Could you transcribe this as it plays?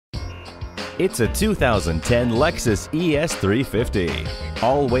It's a 2010 Lexus ES 350.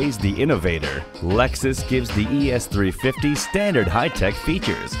 Always the innovator, Lexus gives the ES 350 standard high-tech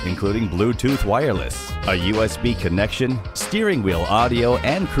features, including Bluetooth wireless, a USB connection, steering wheel audio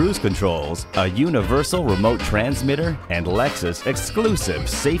and cruise controls, a universal remote transmitter, and Lexus exclusive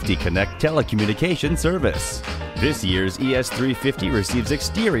Safety Connect telecommunication service. This year's ES 350 receives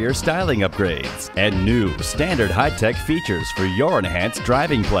exterior styling upgrades and new standard high-tech features for your enhanced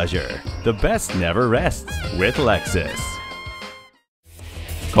driving pleasure. The best never rests with Lexus.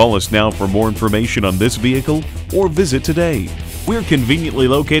 Call us now for more information on this vehicle or visit today. We're conveniently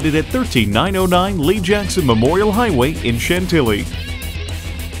located at 13909 Lee Jackson Memorial Highway in Chantilly.